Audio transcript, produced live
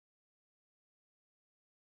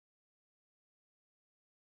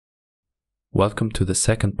Welcome to the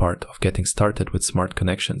second part of getting started with smart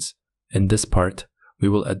connections. In this part, we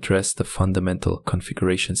will address the fundamental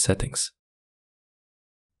configuration settings.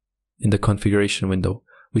 In the configuration window,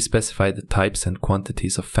 we specify the types and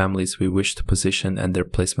quantities of families we wish to position and their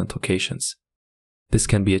placement locations. This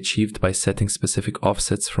can be achieved by setting specific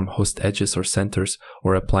offsets from host edges or centers,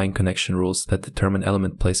 or applying connection rules that determine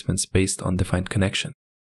element placements based on defined connection.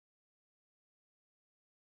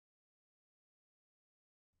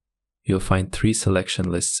 You'll find three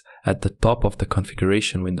selection lists at the top of the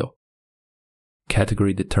configuration window.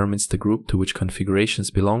 Category determines the group to which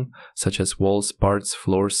configurations belong, such as walls, parts,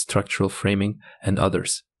 floors, structural framing, and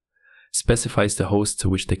others. Specifies the host to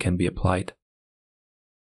which they can be applied.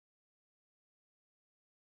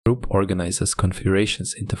 Group organizes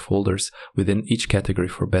configurations into folders within each category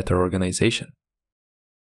for better organization.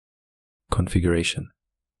 Configuration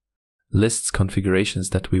lists configurations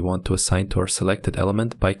that we want to assign to our selected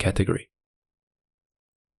element by category.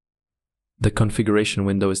 The configuration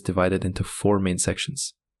window is divided into four main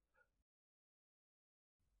sections.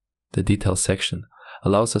 The detail section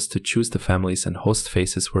allows us to choose the families and host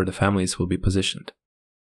faces where the families will be positioned.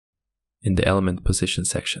 In the element position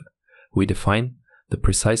section, we define the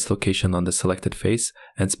precise location on the selected face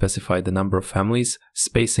and specify the number of families,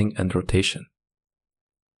 spacing, and rotation.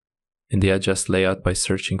 In the adjust layout by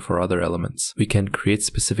searching for other elements, we can create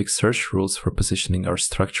specific search rules for positioning our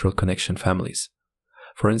structural connection families.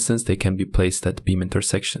 For instance, they can be placed at beam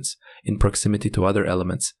intersections, in proximity to other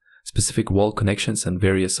elements, specific wall connections, and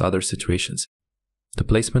various other situations. The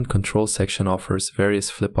placement control section offers various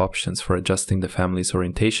flip options for adjusting the family's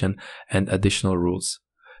orientation and additional rules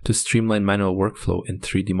to streamline manual workflow in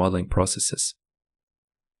 3D modeling processes.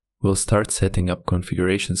 We'll start setting up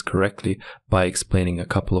configurations correctly by explaining a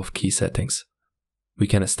couple of key settings. We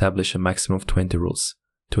can establish a maximum of 20 rules.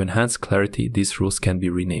 To enhance clarity, these rules can be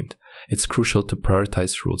renamed. It's crucial to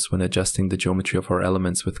prioritize rules when adjusting the geometry of our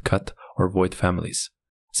elements with cut or void families.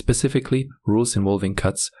 Specifically, rules involving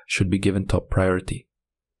cuts should be given top priority.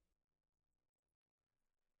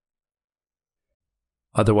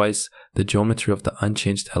 Otherwise, the geometry of the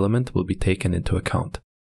unchanged element will be taken into account.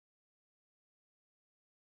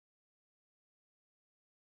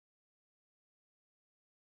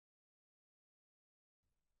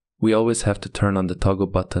 We always have to turn on the toggle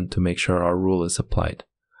button to make sure our rule is applied.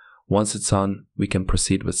 Once it's on, we can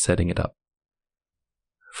proceed with setting it up.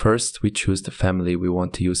 First, we choose the family we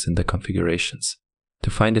want to use in the configurations.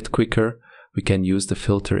 To find it quicker, we can use the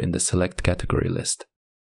filter in the Select Category list.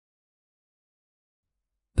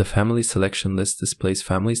 The family selection list displays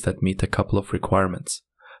families that meet a couple of requirements.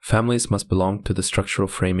 Families must belong to the structural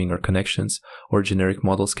framing or connections or generic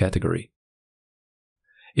models category.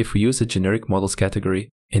 If we use a generic models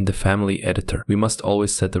category in the family editor, we must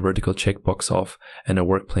always set the vertical checkbox off and a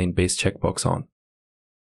work plane based checkbox on.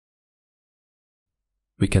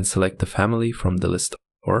 We can select the family from the list,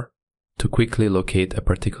 or to quickly locate a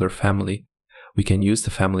particular family, we can use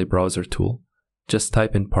the family browser tool. Just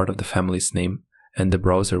type in part of the family's name and the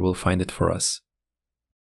browser will find it for us.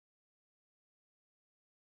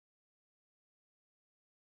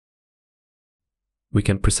 We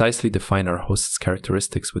can precisely define our host's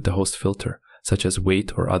characteristics with the host filter, such as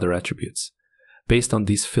weight or other attributes. Based on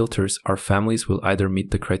these filters, our families will either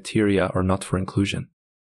meet the criteria or not for inclusion.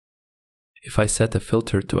 If I set a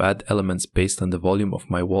filter to add elements based on the volume of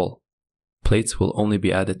my wall, plates will only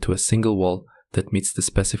be added to a single wall that meets the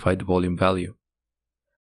specified volume value.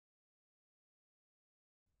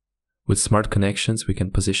 With smart connections, we can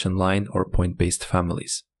position line or point-based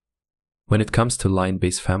families. When it comes to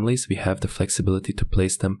line-based families, we have the flexibility to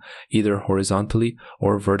place them either horizontally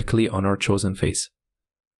or vertically on our chosen face.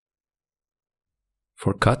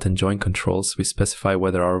 For cut and join controls, we specify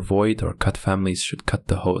whether our void or cut families should cut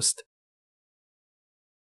the host.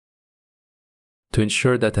 To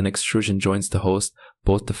ensure that an extrusion joins the host,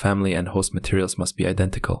 both the family and host materials must be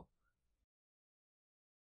identical.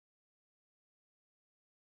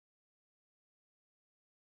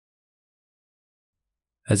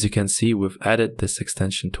 As you can see, we've added this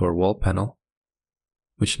extension to our wall panel,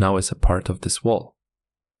 which now is a part of this wall.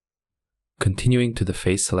 Continuing to the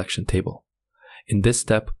face selection table. In this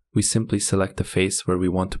step, we simply select the face where we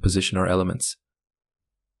want to position our elements.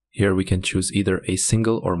 Here we can choose either a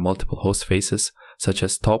single or multiple host faces, such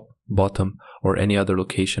as top, bottom, or any other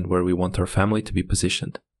location where we want our family to be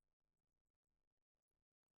positioned.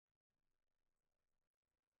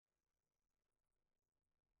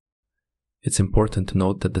 It's important to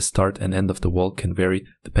note that the start and end of the wall can vary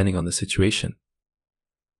depending on the situation.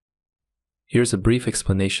 Here's a brief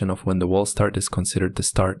explanation of when the wall start is considered the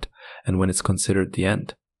start and when it's considered the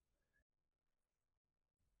end.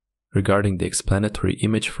 Regarding the explanatory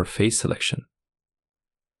image for face selection,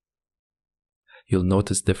 you'll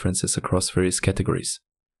notice differences across various categories.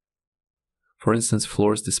 For instance,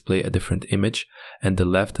 floors display a different image, and the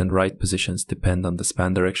left and right positions depend on the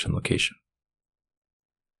span direction location.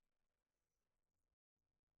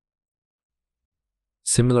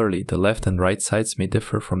 Similarly, the left and right sides may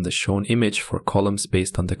differ from the shown image for columns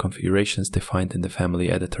based on the configurations defined in the family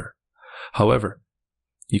editor. However,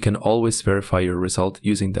 you can always verify your result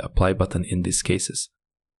using the Apply button in these cases.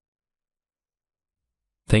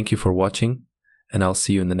 Thank you for watching, and I'll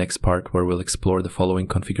see you in the next part where we'll explore the following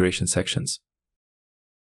configuration sections.